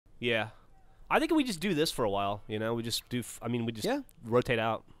Yeah. I think we just do this for a while, you know? We just do, we just rotate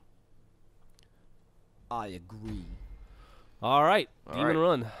out. I agree. All right. Demon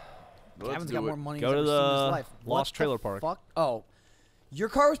Run. Gavin's got more money Go he's to ever seen in his the life. Lost What Trailer the Park. Fuck? Oh. Your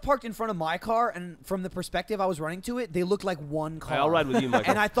car was parked in front of my car, and from the perspective I was running to it, they looked like one car. I'll ride with you,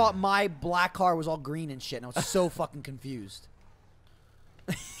 Michael. And I thought my black car was all green and shit, and I was so fucking confused.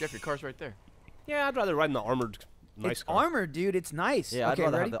 Jeff, your car's right there. Yeah, I'd rather ride in the armored nice It's car. armored, dude. It's nice. Yeah, okay, I'd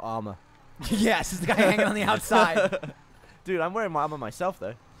rather ready? have the armor. Yes, it's the guy hanging on the outside. Dude, I'm wearing my armor myself,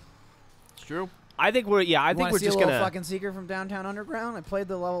 though. It's true. I think we're, I think we're just going gonna. fucking secret from Downtown Underground. I played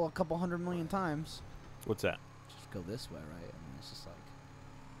the level a couple 100 million times. What's that? Just go this way, right? I mean, it's just like.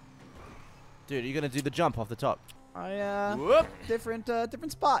 Dude, are you gonna do the jump off the top? Whoop. Different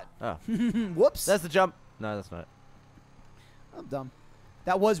spot. Oh. Whoops. There's the jump. No, that's not it. I'm dumb.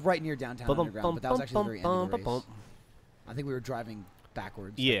 That was right near Downtown Underground, but that was actually the very end of the race. I think we were driving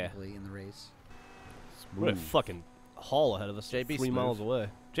backwards technically in the race. We're a fucking haul ahead of us. JB 3 miles away.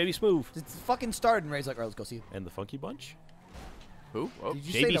 JB Smooth. It's fucking started and Ray's like, all right, let's go see. And the Funky Bunch? Who? Oh. Did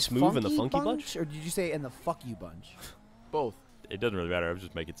you JB say the Smooth and the Funky bunch? Bunch? Or did you say and the fuck you bunch? Both. It doesn't really matter. I was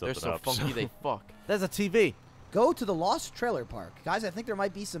just making something They're so up. funky they fuck. There's a TV. Go to the Lost Trailer Park. Guys, I think there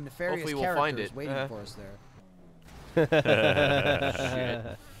might be some nefarious Hopefully we'll characters find it. waiting for us there.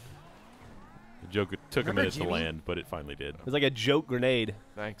 Shit. The joke took Remember a minute Jimmy? to land, but it finally did. It was like a joke grenade.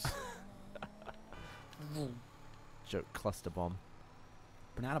 Thanks. Joke cluster bomb.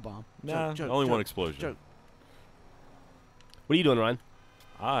 Banana bomb. Nah, joke, only one joke, explosion. joke. What are you doing, Ryan?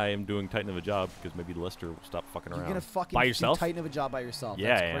 I am doing Titan of a job because maybe Lester will stop fucking You're around. gonna fucking By yourself? do Titan of a job by yourself. Yeah,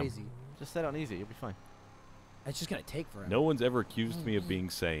 That's I am. crazy. Just set it on easy. You'll be fine. It's just gonna take forever. No one's ever accused me of being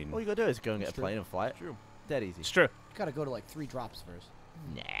sane. All you gotta do is go and get It's a plane and fly it. True. Dead easy. It's true. You gotta go to like 3 drops first.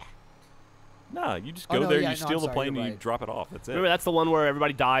 Nah. Nah, you just Oh, go no, there, yeah, you no, steal I'm the sorry, plane, you're and you right. drop it off. That's it. Remember, that's the one where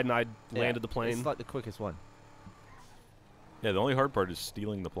everybody died and I Yeah, landed the plane. It's like the quickest one. Yeah, the only hard part is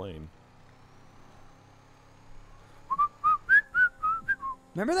stealing the plane.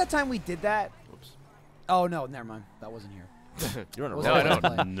 Remember that time we did that? Whoops. Oh no, never mind. That wasn't here. You're on a Was roll. No, I I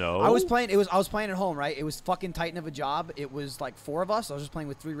don't. playing. No. I was playing. I was playing at home, right? It was fucking Titan of a job. It was like 4 of us. I was just playing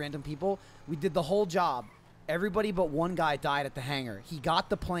with 3 random people. We did the whole job. Everybody but one guy died at the hangar. He got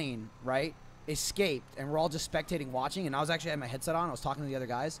the plane, right? Escaped, and we're all just spectating, watching. And I was actually had my headset on. I was talking to the other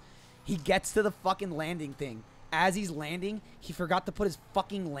guys. He gets to the fucking landing thing. As he's landing, he forgot to put his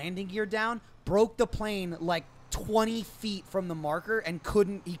fucking landing gear down. Broke the plane like 20 feet from the marker, and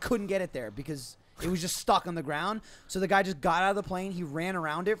he couldn't get it there because it was just stuck on the ground. So the guy just got out of the plane. He ran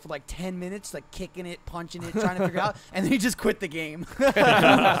around it for like 10 minutes, like kicking it, punching it, trying to figure it out. And then he just quit the game.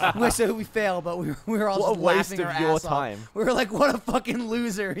 So we failed, but we were all What just a waste laughing our of your ass off. time. We were like, what a fucking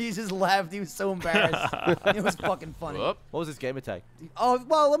loser. He just laughed. He was so embarrassed. It was fucking funny. Whoop. What was his gamer tag? Oh,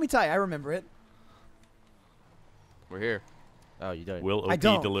 well, let me tell you. I remember it. We're here. Oh, you don't. Will I OP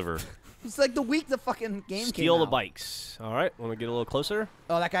don't. deliver? It's like the week the fucking game Steal came the out. bikes. All right. Want to get a little closer?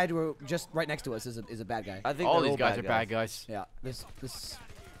 Oh, that guy just right next to us is a bad guy. I think All they're these guys are bad guys. Yeah, this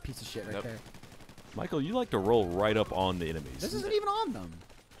piece of shit right Yep. there. Michael, you like to roll right up on the enemies. This isn't even on them.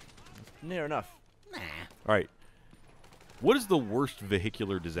 Near enough. Nah. All right. What is the worst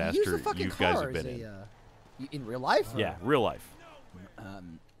vehicular Use the disaster fucking you guys car have as been in? in real life? Or? Yeah, real life.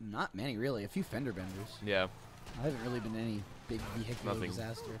 Not many really. A few fender benders. Yeah. I haven't really been in any big vehicular Nothing.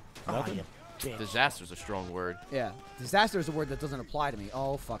 disaster. Nothing? Disaster's a strong word. Yeah, disaster is a word that doesn't apply to me.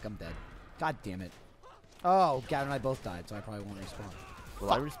 Oh fuck, I'm dead. God damn it. Oh, Gavin and I both died, so I probably won't respawn.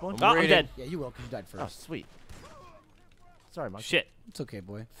 Will I respawn? Oh, I'm Rated. dead. Yeah, you will, because you died Oh, first. sweet. Sorry, Mike. Shit. It's okay,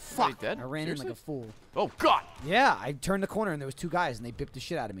 boy. Wait, Fuck. dead? I ran Seriously? in like a fool. Oh, God! Yeah, I turned the corner and there was 2 guys and they bipped the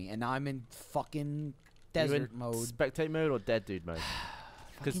shit out of me, and now I'm in fucking You desert in mode. spectate mode or dead dude mode?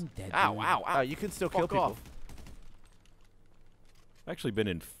 Fucking dead. Ow, dude. ow, ow. Oh, you can still kill Fuck people. off. I've actually been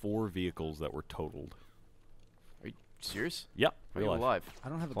in 4 vehicles that were totaled. Are you serious? Yep, How are you real life. alive? I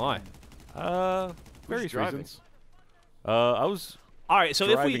don't have a Why? gun. Various driving? reasons. I was All right. So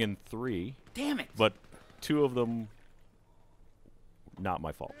if driving we in 3, Damn it. but 2 of them not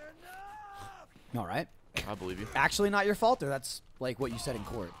my fault. All right. I believe you. Actually not your fault, or that's like what you said in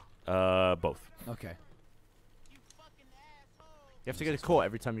court? Both. Okay. You have to go to court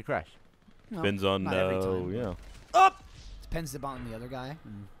every time you crash. No, Depends on not every time. yeah. Up! Depends upon the other guy.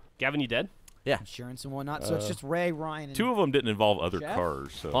 Gavin, you dead? Yeah. insurance and whatnot. So it's just Ray, Ryan, and 2 of them didn't involve other Jeff?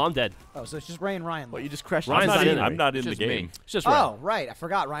 cars. So Oh, I'm dead. oh, so it's just Ray and Ryan. What, left. you just crashed Ryan's into not in scenery? I'm not in the It's just me. game. It's just Ryan. Oh, right. I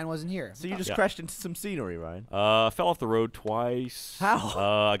forgot Ryan wasn't here. So you just Yeah. crashed into some scenery, Ryan? Fell off the road twice. How?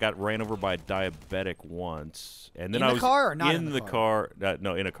 I got ran over by a diabetic once, and then In I the was car or not in in the the car.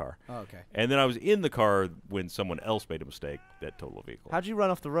 No, in a car. Oh, okay. And then I was in the car when someone else made a mistake that totaled a vehicle. How'd you run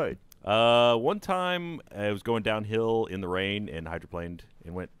off the road? One time I was going downhill in the rain and hydroplaned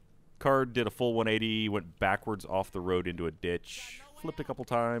and went. Car did a full 180, went backwards off the road into a ditch, flipped a couple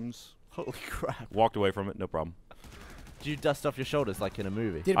times, Holy crap. walked away from it, no problem. Did you dust off your shoulders like in a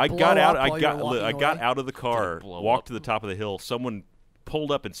movie? Did it I blow got out. up while you were walking I got away? out of the car, blow walked up? to the top of the hill. Someone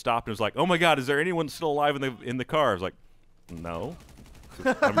pulled up and stopped and was like, "Oh my God, is there anyone still alive in the car?" I was like, "No,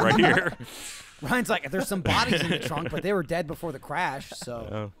 I'm right here." Ryan's like, there's some bodies in the trunk, but they were dead before the crash.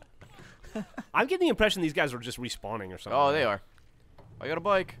 So I'm getting the impression these guys are just respawning or something. Oh, they are. I got a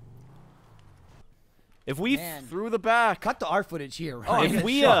bike. If we Man. Through the back. cut to our footage here. Ryan.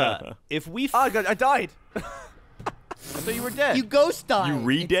 if we Oh, I died. I thought you were dead. You ghost died. You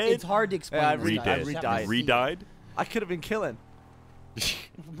re-dead? It's hard to explain. Yeah, I this, re- guys. I You just have re-died. to see it. Re-died? I could have been killing.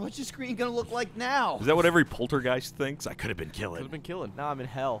 What's your screen gonna look like now? Is that what every poltergeist thinks? I could have been Could killing. have been killing. Now I'm in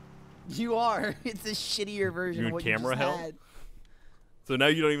hell. You are. It's a shittier version You of in what camera you just hell? had. So now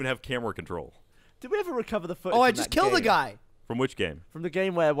you don't even have camera control. Did we ever recover the footage? Oh, I from just that killed the game? guy. From which game? From the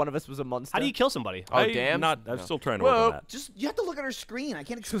game where one of us was a monster. how do you kill somebody? Oh, damn. I'm No. still trying to work Whoa. on that. Just you have to look at her screen. I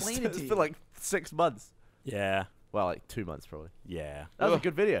can't explain it to It's you. been like 6 months. Yeah. Well, like 2 months probably. Yeah. That was a Ugh.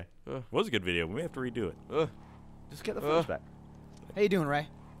 good video. It was a good video. We may have to redo it. Just get the footage back. How you doing, Ray?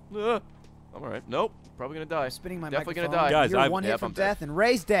 I'm alright. Nope. Probably gonna die. Spinning my Definitely microphone. gonna die. Guys, You're I've- one hit Yep, from I'm dead. death, and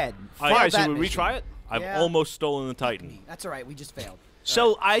Ray's dead. All Failed Alright, that so we mission. retry it? I've Yeah. almost stolen the Titan. That's all right. We just failed.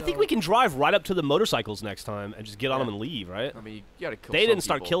 So I think so- we can drive right up to the motorcycles next time and just get on them and leave, right? I mean, you gotta kill They some didn't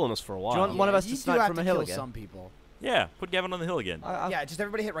start people. killing us for a while. want one of us to you do snipe have from to a hill kill again? some people. Yeah, put Gavin on the hill again. Yeah, just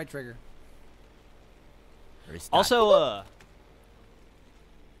everybody hit right trigger. Also,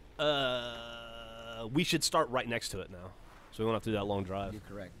 we should start right next to it now, so we won't have to do that long drive. You're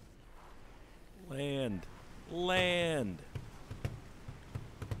correct. Land. Land.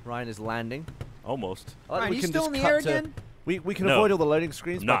 Ryan is landing. Almost. I like that Ryan, we you can still just in the cut air to- again? We can No. avoid all the loading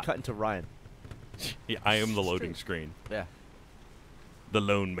screens by Not. cutting to Ryan. Yeah, I am the loading screen. Yeah. The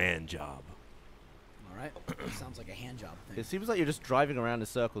lone man job. All right. Sounds like a hand job thing. It seems like you're just driving around in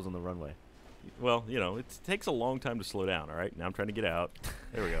circles on the runway. Well, you know, it takes a long time to slow down, all right? Now I'm trying to get out.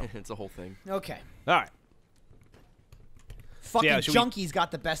 There we go. It's a whole thing. Okay. All right. Fucking should we- junkies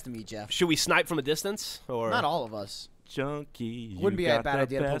got the best of me, Jeff. Should we snipe from a distance, or Not all of us. Junkie. Wouldn't be you a got bad the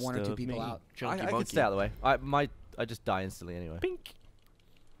idea to put best one or two of people me. out. Junkie I could monkey. stay out of the way. I just die instantly anyway. Pink.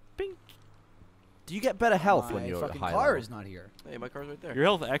 Pink. Do you get better health My when you're fucking high car level? is not here. Hey, my car's right there. Your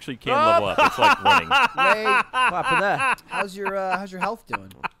health actually can level up. It's like running. Ray, What happened there? how's your health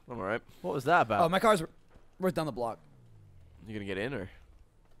doing? I'm alright. What was that about? Oh, my car's right down the block. You gonna get in or?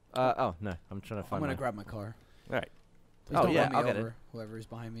 Oh no, I'm trying to I'm find. gonna my... grab my car. All right. Please Oh, don't yeah, run me I'll get over, in. whoever is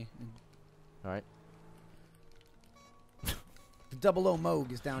behind me. All right. The 00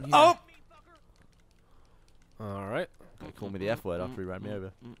 Moog is down here. Oh! all right. Gonna call me the F word after he ran me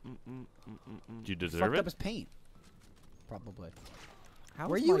over. Did you deserve Fucked it? up his paint. Probably. How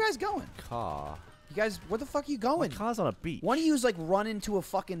Where are is you my guys going? car? You guys, where the fuck are you My going? car's on a beach. One of you's like run into a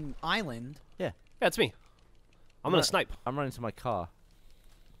fucking island. Yeah, it's me. I'm gonna snipe. I'm running to my car.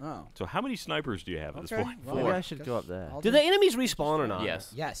 Oh. So how many snipers do you have at this Okay. point? Well, Maybe Four. I should go up there. I'll Do do- the enemies respawn or not?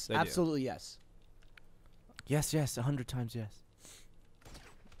 Yes. Yes, They do. absolutely yes. Yes, 100 times yes.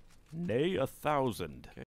 Nay, 1,000.